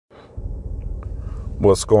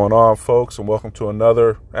What's going on, folks, and welcome to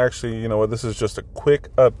another, actually, you know what, this is just a quick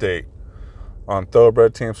update on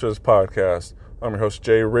Thoroughbred Teamsters Podcast. I'm your host,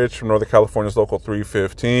 Jay Rich from Northern California's Local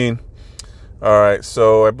 315. All right,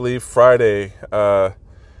 so I believe Friday, I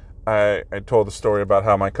told the story about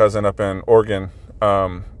how my cousin up in Oregon,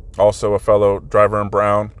 also a fellow driver in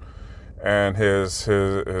Brown, and he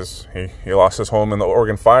lost his home in the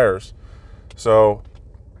Oregon fires. So,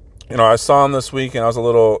 you know, I saw him this week, and I had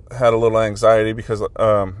a little anxiety because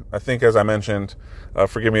I think, as I mentioned,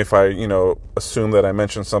 forgive me if I, assume that I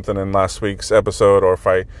mentioned something in last week's episode, or if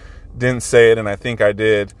I didn't say it, and I think I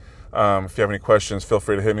did. If you have any questions, feel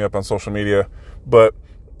free to hit me up on social media. But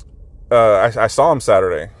I saw him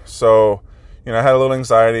Saturday, so I had a little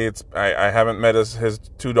anxiety. I haven't met his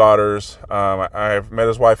two daughters. I've met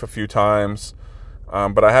his wife a few times,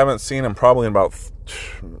 but I haven't seen him probably in about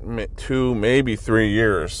 2, maybe 3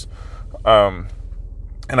 years. And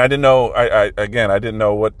I didn't know. I didn't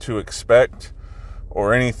know what to expect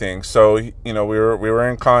or anything. So we were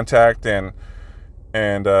in contact, and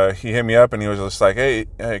he hit me up, and he was just like, "Hey,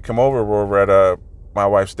 come over. We're over at my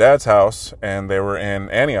wife's dad's house," and they were in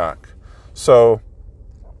Antioch. So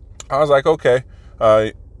I was like, "Okay,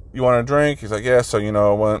 you want a drink?" He's like, "Yeah." So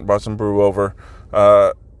I went and brought some brew over,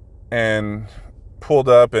 and pulled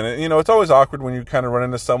up, and it's always awkward when you kind of run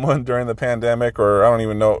into someone during the pandemic, or I don't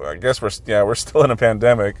even know. I guess we're still in a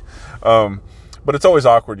pandemic, but it's always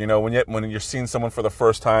awkward, when you're seeing someone for the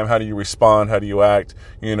first time. How do you respond? How do you act?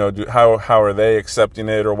 How are they accepting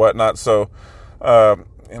it or whatnot? So, I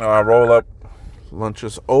roll up. Lunch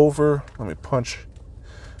is over. Let me punch.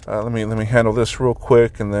 Let me handle this real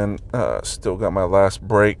quick, and then still got my last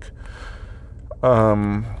break.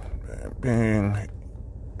 Being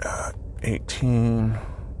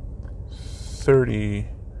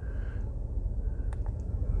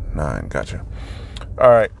 18:39. Gotcha.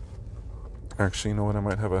 All right. Actually, you know what? I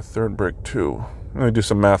might have a third break too. Let me do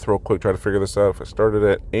some math real quick. Try to figure this out. If I started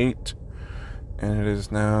at 8, and it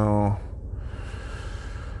is now.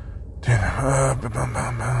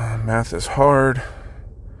 Math is hard.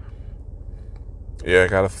 Yeah, I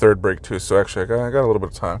got a third break too. So actually, I got a little bit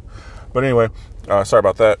of time. But anyway, sorry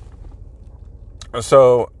about that.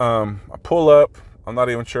 So I pull up. I'm not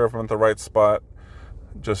even sure if I'm at the right spot.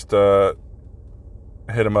 Just hit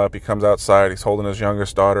him up. He comes outside. He's holding his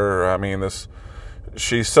youngest daughter.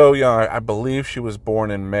 She's so young. I believe she was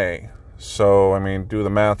born in May. So do the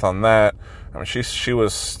math on that. She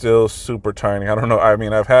was still super tiny. I don't know.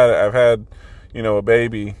 I've had a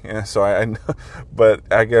baby, and so I know, but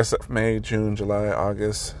I guess May, June, July,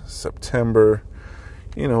 August, September.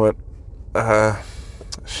 You know what?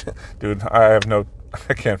 Dude, I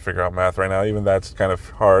can't figure out math right now. Even that's kind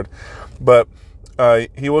of hard. But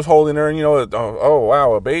he was holding her, and oh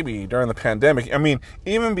wow, a baby during the pandemic.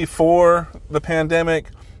 Even before the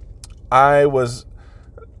pandemic,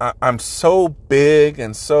 I'm so big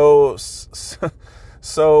and so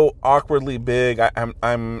awkwardly big.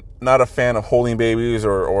 I'm not a fan of holding babies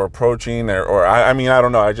or approaching or I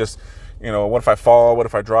don't know. I just, what if I fall? What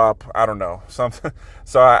if I drop? I don't know. Something.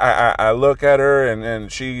 So I look at her,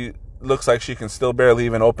 and she looks like she can still barely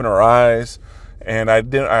even open her eyes. And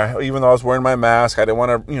even though I was wearing my mask, I didn't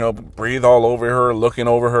want to, breathe all over her, looking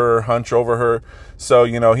over her, hunch over her. So,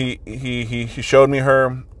 he showed me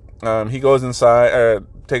her. He goes inside,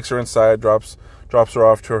 takes her inside, drops her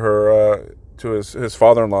off to her, to his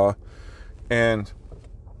father-in-law, and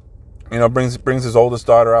brings his oldest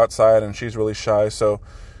daughter outside, and she's really shy. So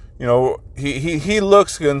he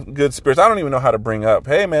looks in good spirits. I don't even know how to bring up,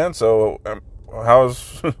 "Hey man, so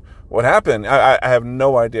what happened?" I have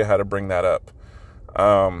no idea how to bring that up.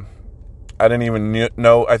 I didn't even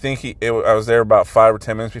know. I think I was there about 5 or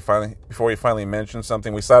 10 minutes before he finally mentioned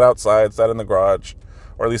something. We sat outside, sat in the garage,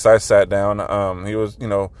 or at least I sat down. He was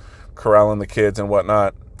corralling the kids and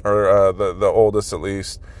whatnot, or the oldest at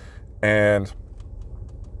least. And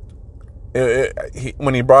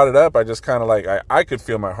when he brought it up, I just kind of I could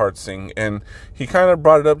feel my heart sing. And he kind of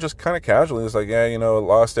brought it up just kind of casually. It's like, "Yeah,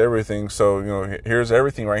 lost everything. So here's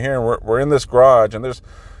everything right here. And we're in this garage, and there's,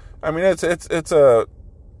 it's a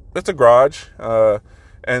garage.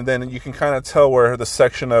 And then you can kind of tell where the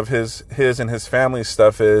section of his and his family's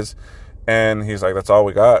stuff is. And he's like, "That's all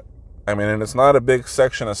we got." And it's not a big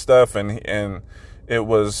section of stuff, and it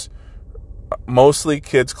was mostly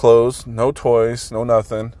kids' clothes, no toys, no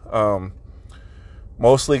nothing.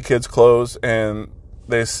 Mostly kids' clothes, and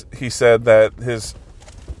he said that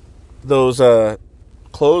those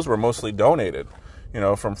clothes were mostly donated,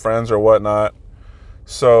 from friends or whatnot.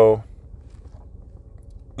 So,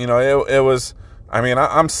 it was.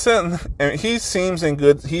 I'm sitting, and he seemed in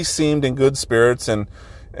good spirits, and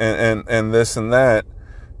and this and that.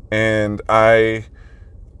 And I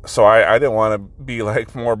didn't want to be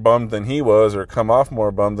like more bummed than he was, or come off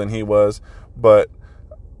more bummed than he was. But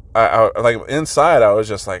I like inside, I was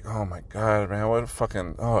just like, oh my God, man, what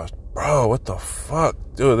fucking, oh, bro, what the fuck,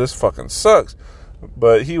 dude, this fucking sucks.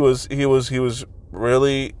 But he was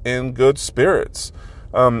really in good spirits.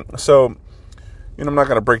 So, you know, I'm not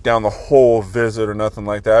going to break down the whole visit or nothing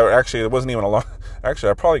like that. Actually, it wasn't even a long, actually,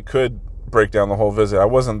 I probably could break down the whole visit. I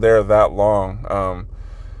wasn't there that long.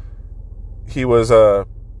 He was,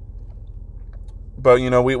 but, you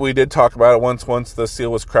know, we did talk about it once the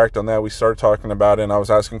seal was cracked on that. We started talking about it, and I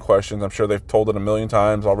was asking questions. I'm sure they've told it a million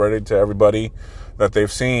times already to everybody that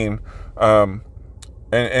they've seen.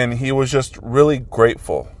 And he was just really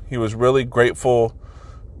grateful. He was really grateful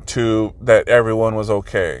to that everyone was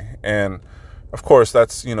okay. And of course,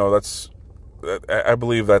 that's, you know, I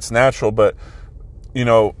believe that's natural. But, you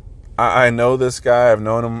know, I know this guy. I've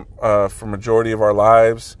known him for majority of our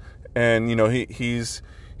lives, and you know, there's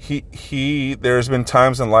been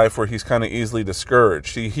times in life where he's kind of easily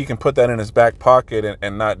discouraged. He can put that in his back pocket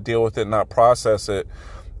and not deal with it, not process it,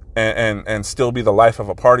 and still be the life of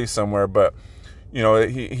a party somewhere. But, you know,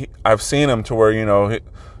 I've seen him to where, you know,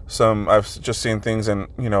 I've just seen things, and,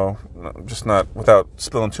 you know, just not, without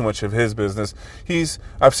spilling too much of his business,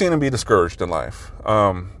 I've seen him be discouraged in life.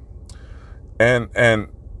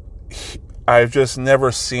 I've just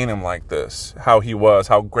never seen him like this. How he was,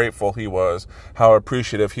 how grateful he was, how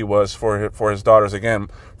appreciative he was for his daughters. Again,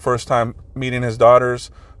 first time meeting his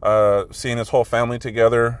daughters, seeing his whole family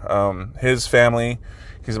together. His family,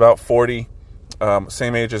 he's about 40,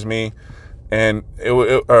 same age as me, and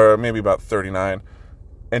or maybe about 39,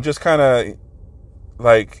 and just kind of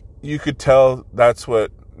like, you could tell that's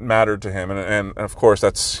what mattered to him, and of course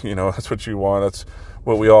that's, you know, that's what you want. That's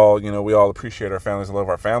what we all appreciate our families and love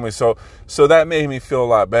our families. So that made me feel a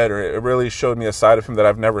lot better. It really showed me a side of him that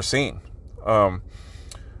I've never seen.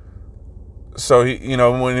 So he, you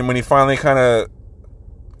know, when he finally kind of,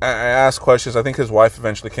 I asked questions. I think his wife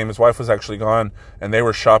eventually came. His wife was actually gone, and they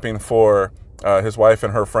were shopping for, his wife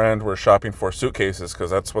and her friend were shopping for suitcases, because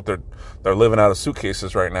that's what they're living out of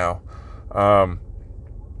suitcases right now.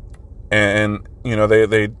 And you know,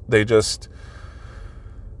 they just,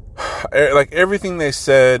 like, everything they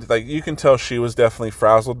said, like, you can tell she was definitely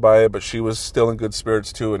frazzled by it, but she was still in good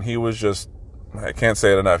spirits too. And he was just, I can't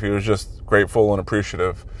say it enough, he was just grateful and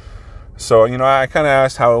appreciative. So, you know, I kind of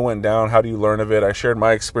asked how it went down. How do you learn of it? I shared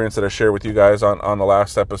my experience that I shared with you guys on the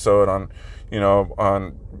last episode on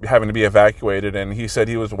having to be evacuated. And he said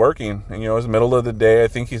he was working, and, you know, it was the middle of the day. I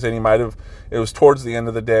think he said it was towards the end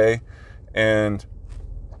of the day. And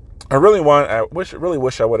I really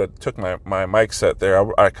wish I would have took my mic set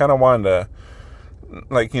there. I kind of wanted to,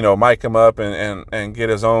 like, you know, mic him up and get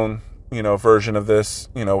his own, you know, version of this,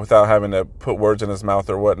 you know, without having to put words in his mouth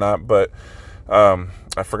or whatnot. But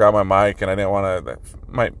I forgot my mic, and I didn't want to.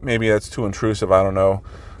 Maybe that's too intrusive. I don't know.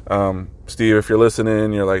 Steve, if you're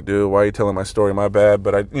listening, you're like, dude, why are you telling my story? My bad.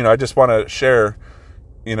 But I just want to share,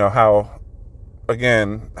 you know, how,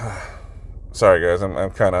 again. Sorry, guys,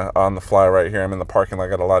 I'm kind of on the fly right here. I'm in the parking lot. I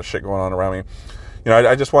got a lot of shit going on around me. You know,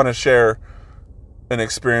 I just want to share an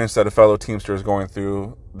experience that a fellow Teamster is going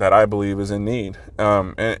through that I believe is in need.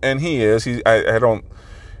 And he is. I don't,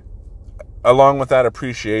 along with that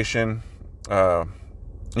appreciation, you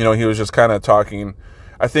know, he was just kind of talking,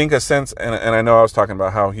 I think, a sense, and I know I was talking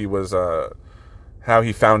about how he was, how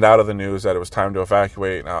he found out of the news that it was time to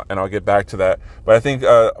evacuate, and I'll get back to that. But I think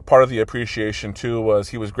part of the appreciation too was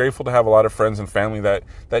he was grateful to have a lot of friends and family that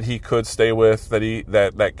he could stay with,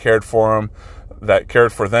 that cared for him, that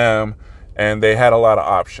cared for them, and they had a lot of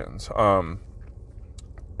options.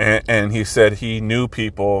 And he said he knew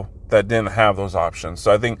people that didn't have those options.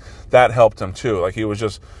 So I think that helped him too. Like, he was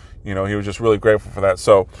just, you know, he was just really grateful for that.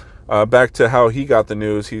 So back to how he got the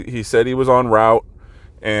news. He said he was en route,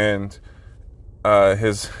 and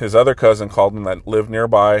his other cousin called him that lived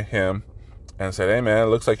nearby him and said, hey man, it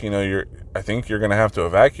looks like, you know, I think you're going to have to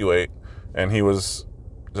evacuate. And he was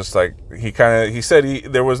just like, he said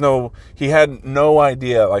he had no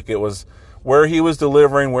idea, like, it was where he was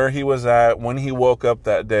delivering, where he was at when he woke up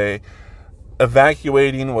that day.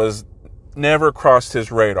 Evacuating was never crossed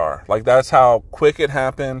his radar. Like, that's how quick it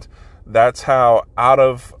happened. That's how out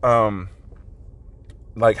of,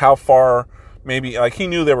 like, how far. Maybe, like, he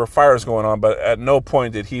knew there were fires going on, but at no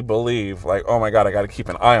point did he believe, like, oh my God, I got to keep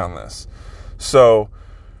an eye on this. So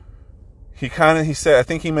he said, I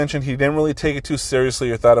think he mentioned he didn't really take it too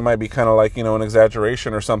seriously, or thought it might be kind of like, you know, an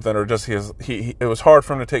exaggeration or something, or just it was hard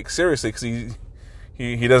for him to take seriously because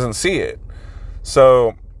he doesn't see it.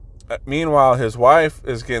 So meanwhile, his wife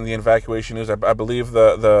is getting the evacuation news. I believe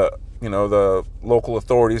the local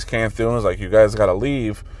authorities came through and was like, you guys got to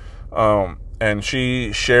leave. And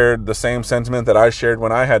she shared the same sentiment that I shared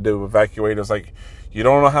when I had to evacuate. It was like, you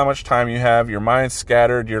don't know how much time you have. Your mind's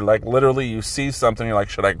scattered. You're like, literally, you see something. You're like,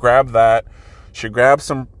 should I grab that? She grabbed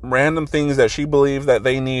some random things that she believed that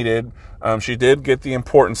they needed. She did get the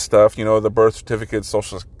important stuff, the birth certificates,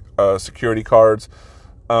 social security cards.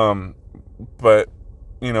 But,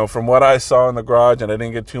 from what I saw in the garage, and I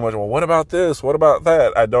didn't get too much, well, what about this? What about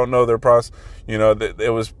that? I don't know their process.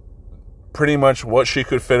 It was pretty much what she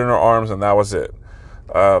could fit in her arms, and that was it.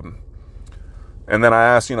 And then I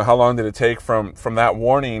asked, how long did it take from that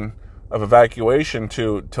warning of evacuation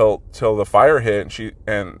till the fire hit?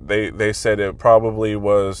 And they said it probably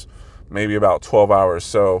was maybe about 12 hours.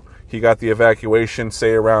 So he got the evacuation,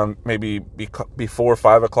 say around maybe before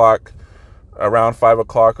 5 o'clock, around 5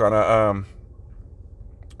 o'clock on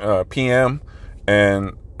a PM,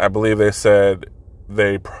 and I believe they said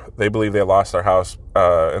they believe they lost their house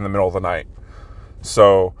in the middle of the night.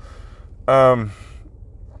 So, and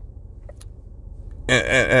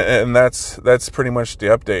that's pretty much the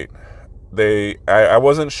update. I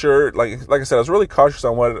wasn't sure, like I said, I was really cautious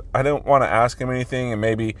on what, I didn't want to ask him anything and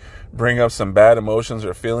maybe bring up some bad emotions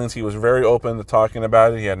or feelings. He was very open to talking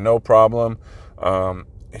about it. He had no problem.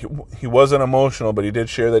 He wasn't emotional, but he did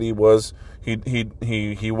share that he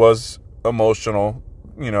was emotional,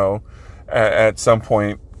 at some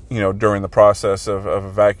point, during the process of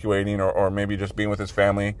evacuating or maybe just being with his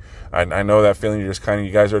family. I know that feeling. You're just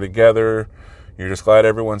you guys are together. You're just glad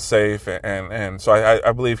everyone's safe. And so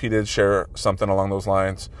I believe he did share something along those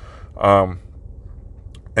lines. I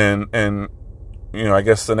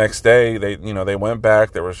guess the next day they went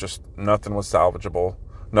back. There was just nothing was salvageable.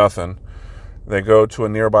 Nothing. They go to a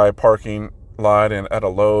nearby parking lot at a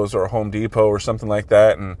Lowe's or a Home Depot or something like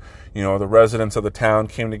that. And, the residents of the town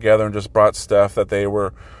came together and just brought stuff that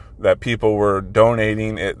people were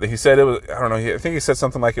donating. He said it was, I don't know, I think he said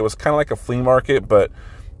something like it was kind of like a flea market, but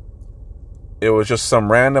it was just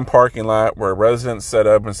some random parking lot where residents set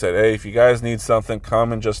up and said, hey, if you guys need something,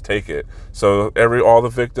 come and just take it. So all the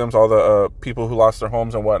victims, all the people who lost their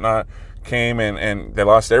homes and whatnot came and they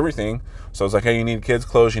lost everything. So it's like, hey, you need kids'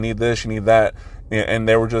 clothes, you need this, you need that. And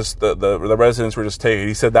they were just, the residents were just taking it.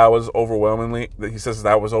 He said that was overwhelming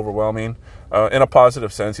in a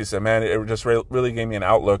positive sense. He said, man, it just really gave me an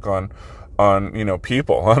outlook on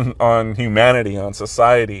people, on humanity, on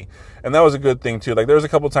society. And that was a good thing too. Like there was a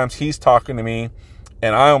couple times he's talking to me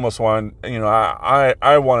and I almost wanted,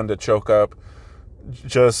 I wanted to choke up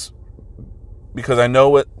just because I know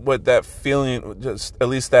what that feeling, just at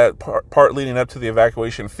least that part leading up to the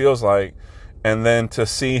evacuation feels like. And then to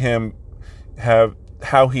see him have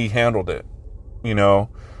how he handled it,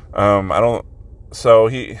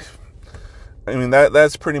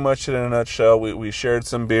 that's pretty much it in a nutshell. We shared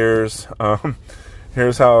some beers.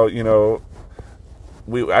 Here's how,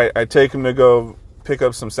 I take him to go pick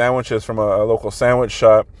up some sandwiches from a local sandwich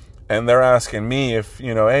shop, and they're asking me if,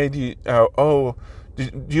 hey, do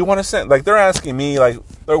you want to send, like, they're asking me, like,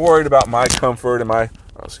 they're worried about my comfort and I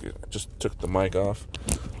just took the mic off.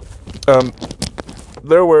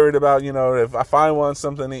 They're worried about, if I want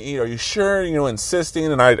something to eat, are you sure,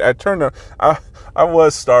 insisting. And I turned to, I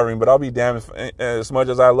was starving, but I'll be damned if, as much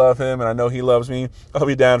as I love him and I know he loves me, I'll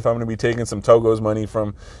be damned if I'm going to be taking some Togo's money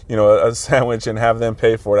from, a sandwich and have them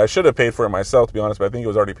pay for it. I should have paid for it myself, to be honest, but I think it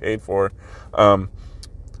was already paid for.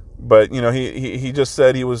 But, he just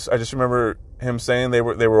said I just remember him saying they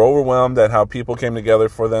were overwhelmed at how people came together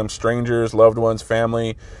for them, strangers, loved ones,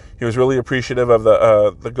 family. He was really appreciative of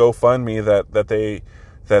the GoFundMe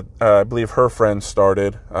that I believe her friend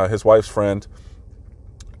started, his wife's friend.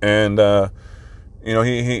 And,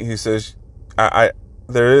 he says,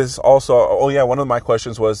 there is also, one of my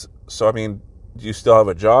questions was, so, do you still have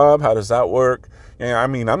a job? How does that work?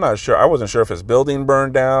 I'm not sure. I wasn't sure if his building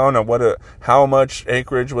burned down or how much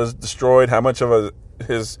acreage was destroyed, how much of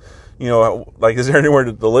his, is there anywhere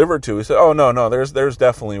to deliver to? He said, oh, no, there's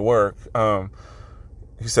definitely work.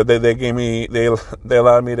 He said they gave me, they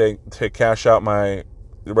allowed me to cash out the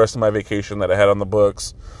rest of my vacation that I had on the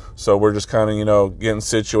books. So we're just kind of, getting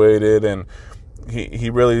situated, and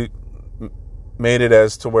he really made it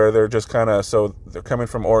as to where they're just so they're coming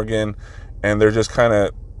from Oregon and they're just kind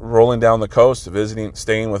of rolling down the coast, visiting,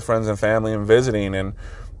 staying with friends and family and visiting.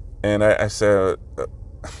 And I said,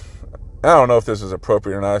 I don't know if this is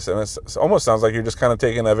appropriate or not. I said, it almost sounds like you're just kind of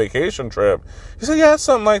taking a vacation trip. He said, yeah,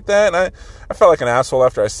 something like that. And I felt like an asshole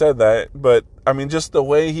after I said that. But, just the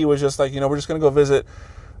way he was just like, we're just going to go visit.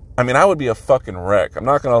 I would be a fucking wreck. I'm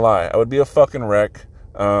not going to lie. I would be a fucking wreck.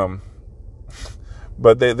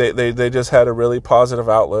 but they just had a really positive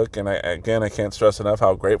outlook. And I can't stress enough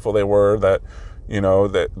how grateful they were that,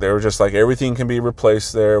 that they were just like, everything can be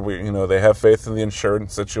replaced there. They have faith in the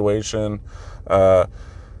insurance situation.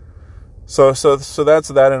 So that's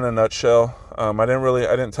that in a nutshell. I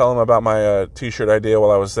didn't tell them about my t-shirt idea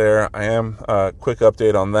while I was there. Quick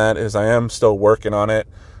update on that is I am still working on it.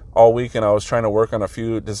 All weekend I was trying to work on a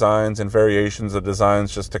few designs and variations of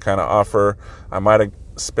designs just to kind of offer. I might have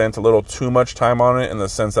spent a little too much time on it in the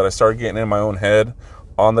sense that I started getting in my own head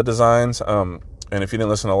on the designs. And if you didn't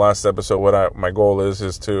listen to the last episode, my goal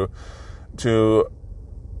is to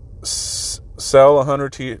sell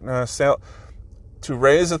 100 to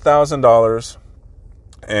raise $1,000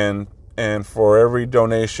 and for every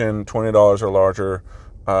donation $20 or larger,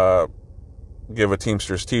 give a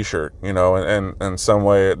Teamsters t-shirt, and some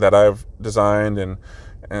way that I've designed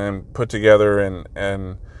and put together,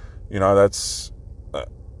 and that's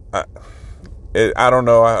I don't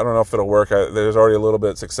know if it'll work. There's already a little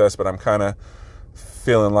bit of success, but I'm kind of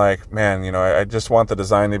feeling like, man, I just want the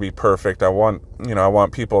design to be perfect. I want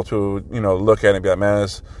people to look at it and be like, man,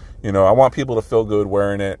 I want people to feel good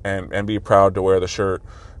wearing it and be proud to wear the shirt,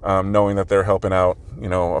 knowing that they're helping out,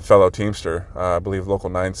 a fellow Teamster, I believe local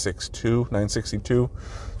 962.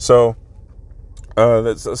 So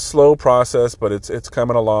it's a slow process, but it's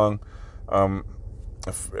coming along.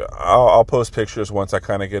 I'll post pictures once I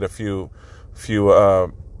kind of get a few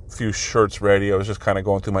shirts ready. I was just kind of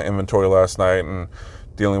going through my inventory last night and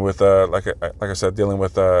dealing with like I said,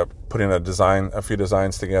 putting a few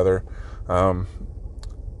designs together.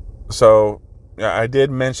 So yeah, I did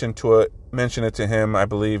mention it to him, I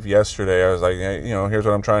believe yesterday. I was like, hey, here's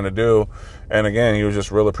what I'm trying to do. And again, he was just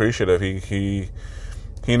real appreciative. He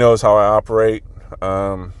knows how I operate.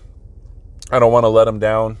 I don't want to let him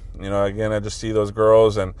down. Again, I just see those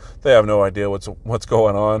girls and they have no idea what's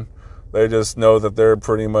going on. They just know that they're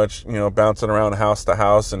pretty much, bouncing around house to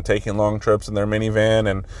house and taking long trips in their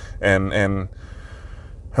minivan and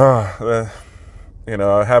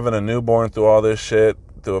having a newborn through all this shit,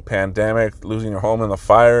 through a pandemic, losing your home in the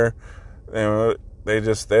fire. They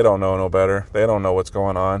don't know no better. They don't know what's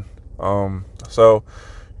going on. So,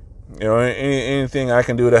 anything I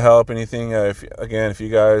can do to help, anything, if you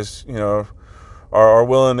guys, are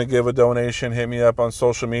willing to give a donation, hit me up on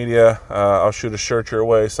social media. I'll shoot a shirt your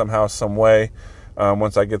way somehow, some way,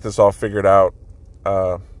 once I get this all figured out.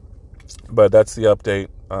 But that's the update.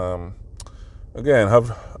 Again,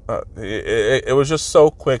 it was just so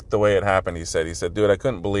quick the way it happened. He said, dude, I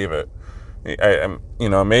couldn't believe it.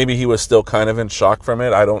 Maybe he was still kind of in shock from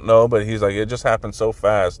it. I don't know, but he's like, it just happened so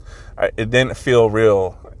fast. It didn't feel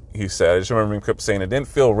real. He said, I just remember him kept saying it didn't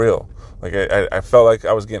feel real. Like I felt like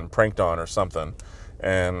I was getting pranked on or something.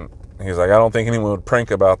 And he's like, I don't think anyone would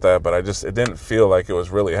prank about that, but it didn't feel like it was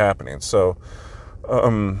really happening. So,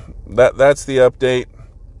 that's the update.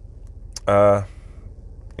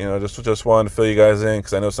 Just wanted to fill you guys in,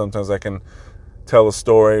 because I know sometimes I can tell a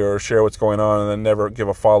story or share what's going on and then never give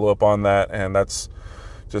a follow-up on that. And that's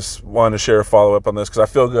just wanted to share a follow-up on this because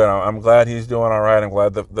I feel good. I'm glad he's doing all right. I'm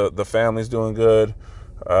glad the family's doing good.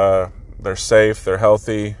 They're safe. They're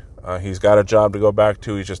healthy. He's got a job to go back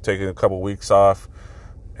to. He's just taking a couple weeks off.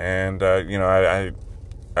 And,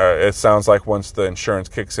 it sounds like once the insurance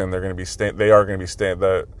kicks in, they are going to be staying.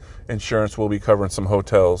 The insurance will be covering some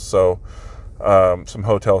hotels. So, some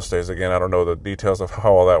hotel stays again. I don't know the details of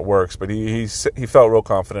how all that works, but he felt real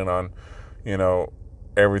confident on,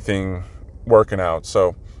 everything working out.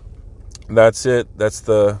 So that's it. That's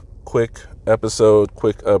the quick episode,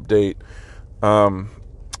 quick update.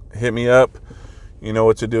 Hit me up. You know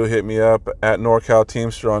what to do. Hit me up at NorCal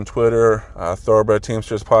Teamster on Twitter, Thoroughbred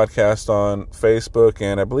Teamsters Podcast on Facebook,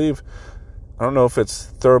 and I don't know if it's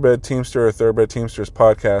Thoroughbred Teamster or Thoroughbred Teamsters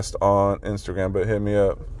Podcast on Instagram, but hit me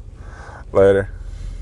up. Later.